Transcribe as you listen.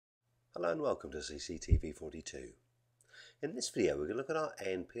Hello and welcome to CCTV 42. In this video we're going to look at our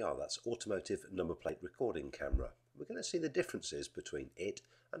ANPR, that's automotive number plate recording camera. We're going to see the differences between it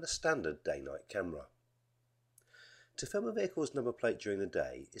and a standard day-night camera. To film a vehicle's number plate during the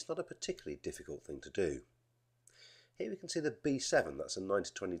day is not a particularly difficult thing to do. Here we can see the B7, that's a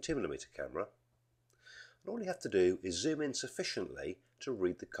 9-22mm camera. And all you have to do is zoom in sufficiently to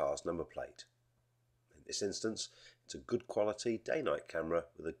read the car's number plate. In this instance, it's a good quality day-night camera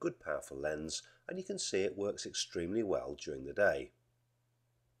with a good powerful lens, and you can see it works extremely well during the day.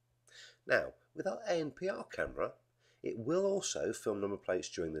 Now, with our ANPR camera, it will also film number plates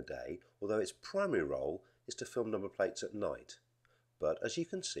during the day, although its primary role is to film number plates at night. But as you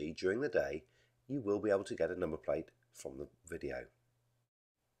can see, during the day, you will be able to get a number plate from the video.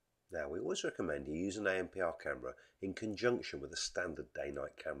 Now, we always recommend you use an ANPR camera in conjunction with a standard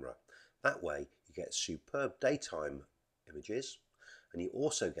day-night camera. That way you get superb daytime images and you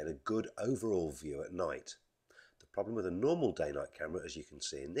also get a good overall view at night. The problem with a normal day-night camera, as you can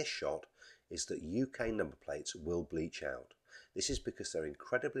see in this shot, is that UK number plates will bleach out. This is because they're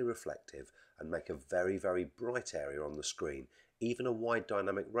incredibly reflective and make a very, very bright area on the screen. Even a wide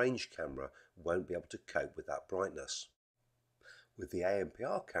dynamic range camera won't be able to cope with that brightness. With the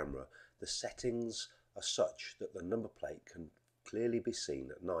ANPR camera, the settings are such that the number plate can clearly be seen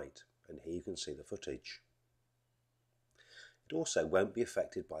at night, and here you can see the footage. It also won't be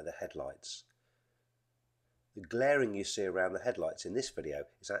affected by the headlights. The glaring you see around the headlights in this video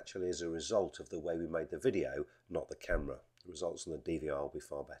is actually as a result of the way we made the video, not the camera. The results on the DVR will be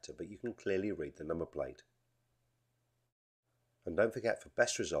far better, but you can clearly read the number plate. And don't forget, for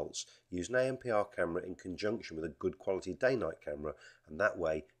best results, use an ANPR camera in conjunction with a good quality day-night camera, and that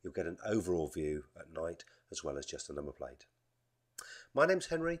way you'll get an overall view at night as well as just a number plate. My name's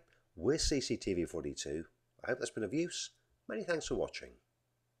Henry, we're CCTV 42. I hope that's been of use. Many thanks for watching.